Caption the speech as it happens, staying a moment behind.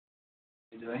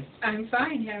You doing? I'm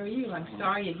fine. How are you? I'm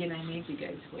sorry again I made you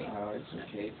guys wait. It's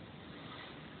okay.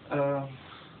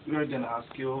 We're gonna ask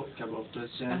you a couple of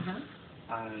questions, Uh-huh.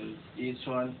 and each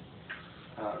one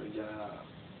we're gonna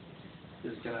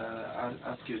is gonna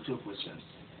ask you two questions.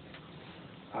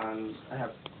 And I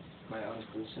have my own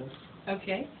questions.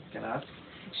 Okay. Can I ask?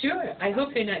 Sure. I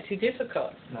hope they're not too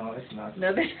difficult. No, it's not.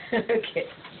 No, okay.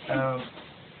 Um,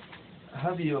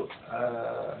 have you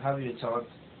taught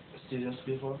students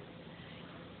before?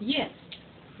 Yes.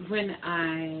 When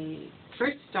I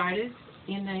first started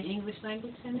in the English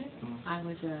Language Center, I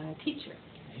was a teacher.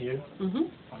 Here? Mm-hmm.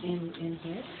 In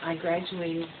here. I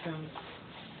graduated from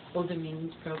Old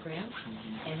Dominions program,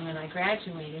 and when I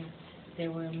graduated,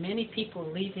 there were many people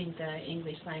leaving the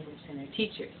English Language Center,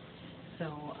 teachers.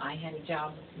 So I had a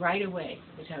job right away,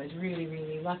 which I was really,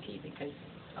 really lucky because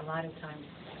a lot of times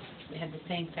we had the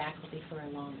same faculty for a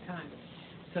long time.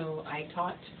 So I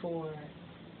taught for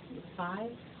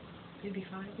 5, maybe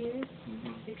 5 years,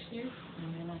 6 years,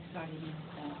 and then I started in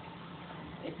the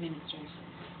administration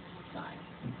side.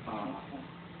 I'm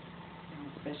a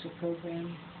special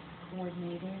program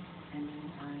coordinator, and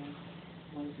then I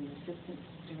was an assistant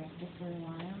director for a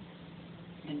while,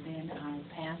 and then our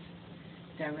past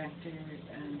director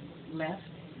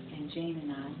left, and Jane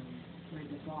and I were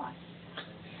the boss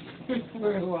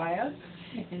for a while.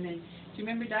 And then, do you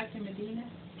remember Dr. Medina,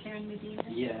 Karen Medina?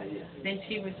 Yeah. Then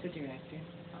she was the director,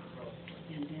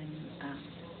 and then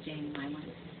Jane and I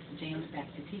went. Jane went back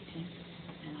to teaching,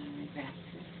 and I went back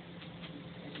to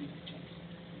administration.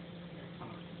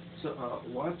 So,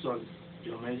 what was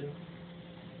your major?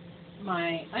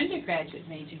 My undergraduate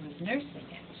major was nursing,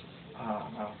 actually.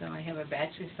 Uh-huh. So I have a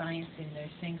Bachelor of Science in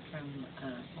Nursing from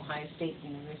Ohio State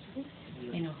University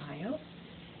in Ohio,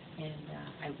 and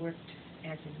I worked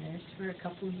as a nurse for a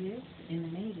couple of years in the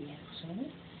Navy,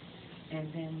 actually,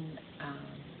 and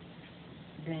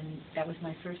then that was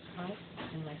my first life,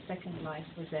 and my second life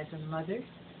was as a mother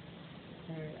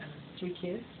for 3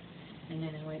 kids, and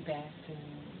then I went back to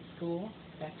school,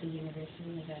 back to university,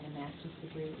 and I got a master's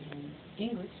degree in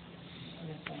English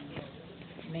with a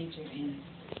major in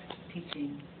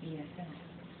teaching ESL.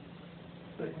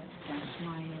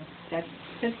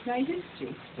 That's my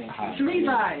history. Hi. 3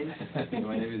 lives.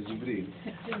 My name is Jibril.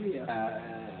 Jibril.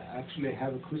 Actually, I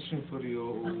have a question for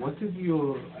you. What is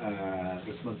your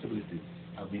responsibility?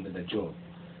 I mean, the job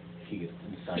here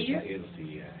inside Here? the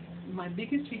ALC? My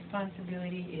biggest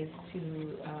responsibility is to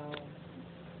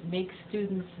make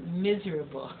students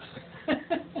miserable.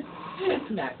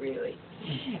 Not really.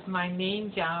 My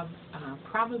main job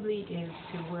probably is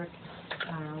to work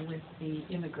with the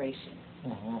immigration.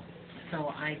 So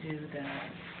I do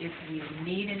if you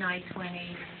need an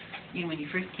I-20, when you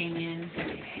first came in,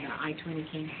 I-20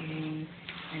 came to me,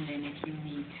 and then if you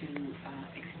need to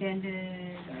extend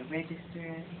it or register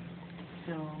it,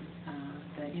 so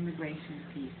the immigration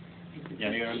piece.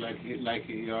 Yeah, you're like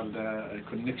you're the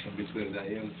connection between the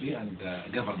ALC and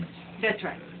the government. That's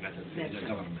right. The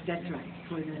government. That's right,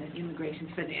 for the immigration,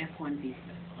 for the F-1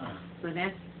 visa. So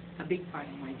that's a big part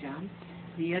of my job.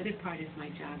 The other part of my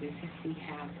job is if we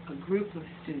have a group of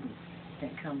students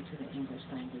that come to the English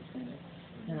Language Center,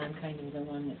 and I'm kind of the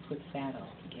one that puts that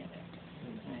all together.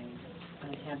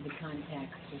 I have the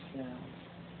contacts with the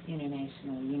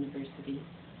international universities,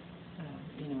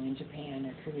 in Japan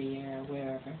or Korea or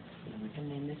wherever.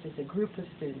 And then this is a group of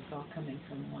students all coming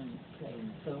from one place.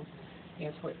 So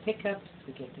airport pickups,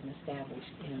 we get them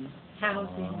established in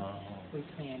housing, we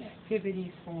plan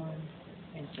activities for them,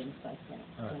 and things like that.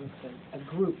 So it's a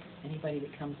group, anybody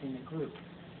that comes in a group.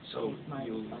 So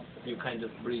you kind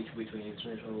of bridge between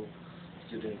international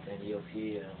students and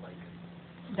ELT,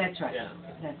 That's right. Yeah.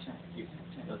 That's right.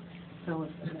 That's right. So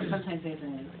sometimes there's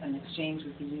an exchange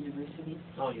with the university.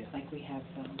 Oh, yeah. Like we have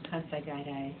Kansai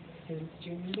Gaidai students. Do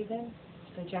you remember them?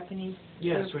 The Japanese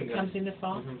Yeah, group that comes in the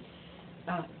fall?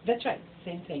 That's right.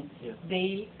 Same thing. Yeah.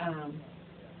 They,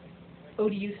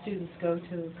 ODU students go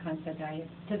to Kansai Gaidai,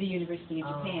 to the University of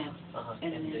Japan,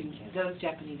 and then those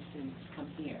Japanese students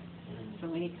come here. So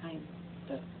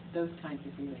those kinds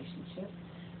of relationships.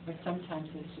 Or sometimes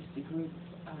it's just a group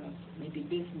of maybe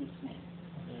businessmen,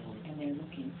 and they're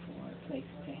looking for a place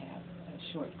to have a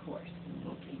short course. And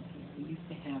they came here. We used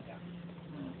to have a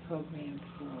program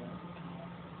for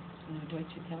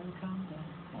Deutsche Telekom, the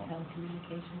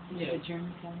telecommunications, the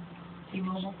German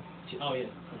T-Mobile. Oh, yeah.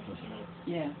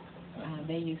 Yeah.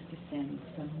 They used to send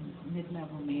some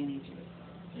mid-level managers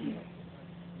here,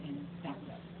 and that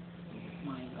was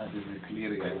mine. That is a clear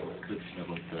description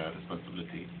about the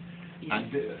responsibility. Yeah.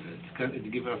 And to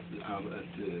give us, I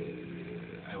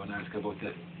want to ask about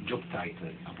the job title,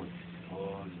 about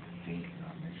all the things you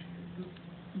mentioned.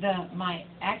 My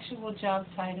actual job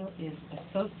title is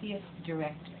Associate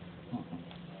Director.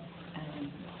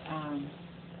 And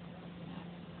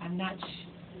I'm not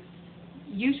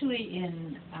usually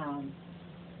in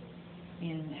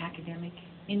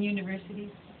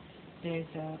universities,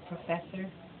 there's a professor,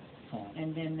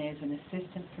 and then there's an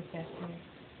assistant professor,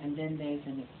 and then there's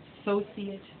an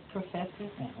associate professor.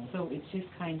 So it's just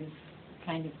kind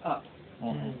of up.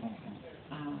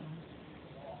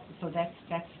 So that's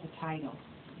the title,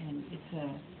 and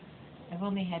I've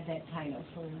only had that title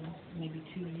for maybe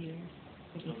 2 years.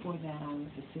 But before that, I was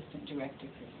assistant director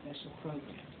for special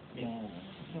programs.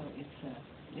 So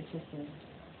it's just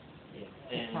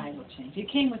a title change. It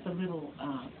came with a little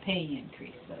pay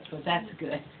increase, though, so that's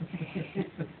good.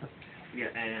 Yeah,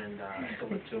 and I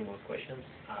got 2 more questions.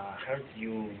 I heard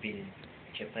you've been in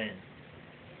Japan.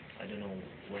 I don't know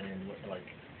when and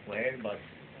where, but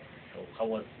so how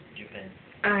was Japan?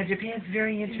 Japan's a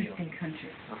very interesting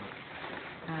country.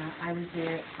 I was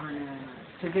there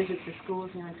to visit the schools,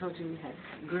 and I told you we had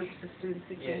groups of students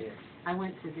again. I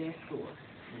went to their schools,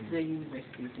 their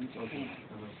universities in Japan.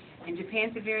 And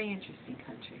Japan's a very interesting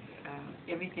country.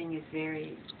 Everything is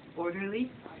very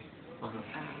orderly,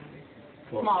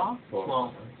 small,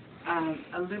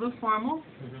 a little formal,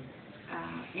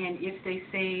 and if they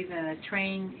say the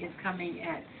train is coming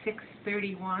at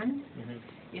 6:31,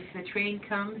 if the train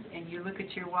comes and you look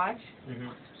at your watch,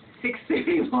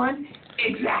 6:31,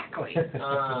 exactly.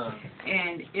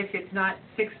 And if it's not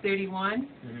 6:31,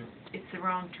 it's the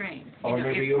wrong train. Or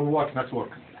maybe your watch not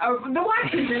work. Oh, the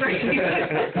watch is right.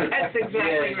 That's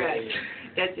exactly right.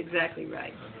 That's exactly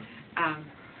right.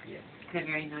 They're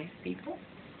very nice people.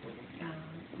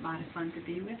 A lot of fun to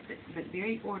be with, but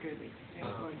very orderly.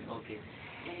 Very orderly. Okay.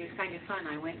 And it was kind of fun.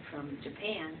 I went from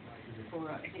Japan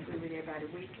for, I think we were there about a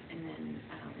week, and then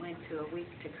went to a week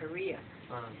to Korea.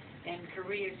 And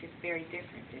Korea is just very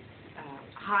different. It's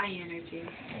high energy,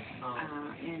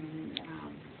 and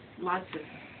lots of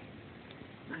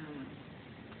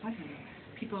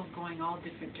people going all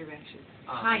different directions.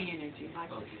 High energy,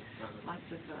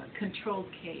 lots of controlled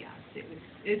chaos.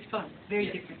 It's fun. Very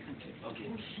different country. Okay.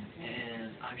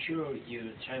 And I'm sure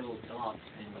you traveled a lot,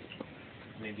 and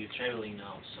maybe you're traveling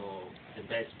now. So the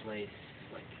best place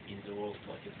in the world,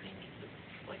 what you think is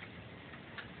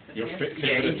Your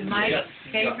favorite? My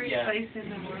favorite place in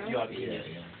the world? Your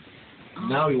opinion.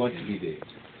 Now you want to be there.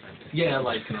 Yeah,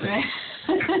 like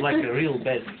a real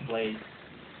best place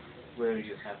where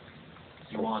you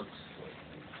want.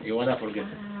 You wanna forget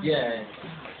it. Yeah.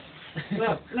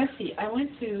 Well, let's see. I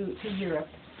went to Europe.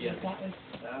 Yeah. That was,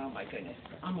 oh my goodness,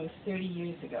 almost 30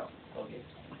 years ago. Okay.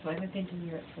 So I haven't been to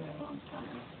Europe for a long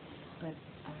time. But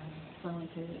so I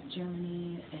went to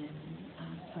Germany and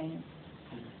France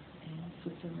and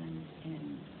Switzerland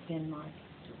and Denmark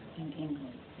and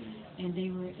England. And they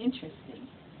were interesting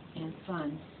and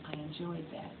fun. I enjoyed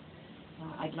that.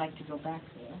 I'd like to go back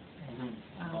there.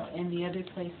 And the other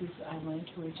places I went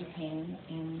were Japan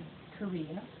and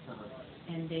Korea,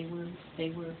 and they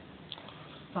were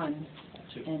fun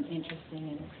and interesting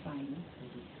and exciting.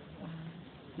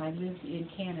 I lived in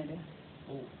Canada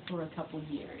for a couple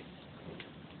years,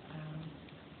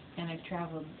 and I've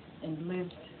traveled and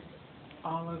lived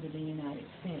all over the United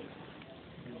States.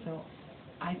 So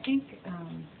I think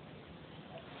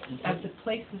of the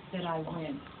places that I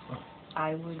went,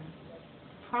 I would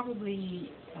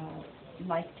probably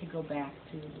like to go back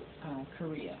to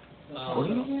Korea.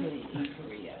 City in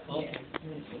Korea. Okay. Yes, it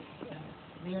was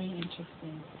very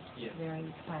interesting, very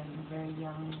exciting, very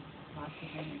young, lots of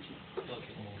energy.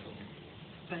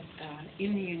 But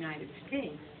in the United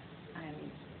States, I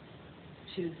would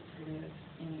choose to live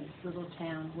in this little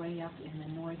town way up in the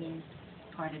northern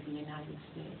part of the United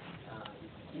States,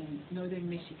 in northern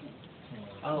Michigan.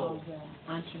 Called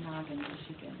Ontonagon,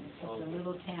 Michigan. It's just a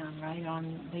little town right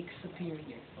on Lake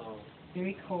Superior.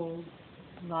 Very cold,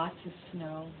 lots of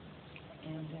snow,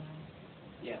 and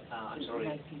I'm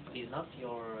sorry. Is not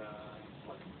your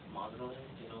motherland?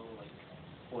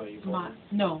 Where you born?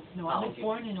 No, I was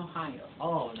born in Ohio.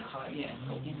 Oh, in Ohio. Yeah,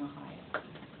 in Ohio.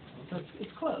 So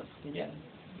it's close. Yeah.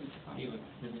 Yeah.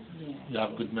 You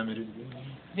have good memories there?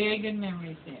 Very good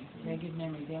memories there. Very good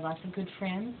memories there. Lots of good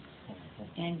friends.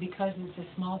 And because it's a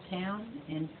small town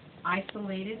and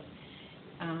isolated,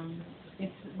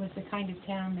 it was the kind of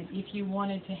town that if you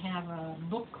wanted to have a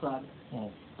book club,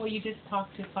 well, you just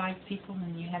talked to 5 people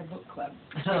and you had a book club.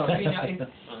 So,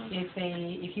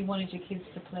 if you wanted your kids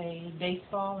to play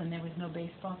baseball and there was no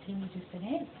baseball team, you just said,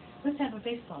 hey, let's have a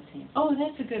baseball team. Oh,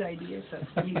 that's a good idea.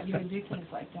 So you would do things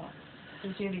like that.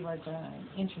 It really was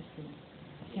interesting.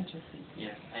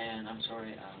 Yeah, and I'm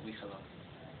sorry, we have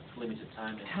limited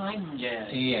time. And, Time. Yeah.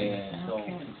 Yeah. So.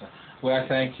 Okay. Well,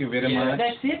 thank you very Yeah. much.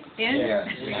 That's it, Ed?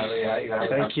 Yeah.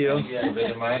 Thank you. Thank you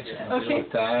very much for Okay. your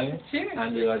time. Sure.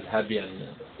 And we was happy and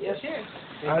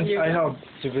Sure. And I hope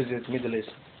to visit Middle East.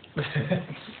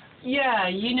 Yeah,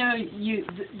 you know,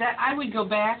 that I would go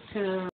back to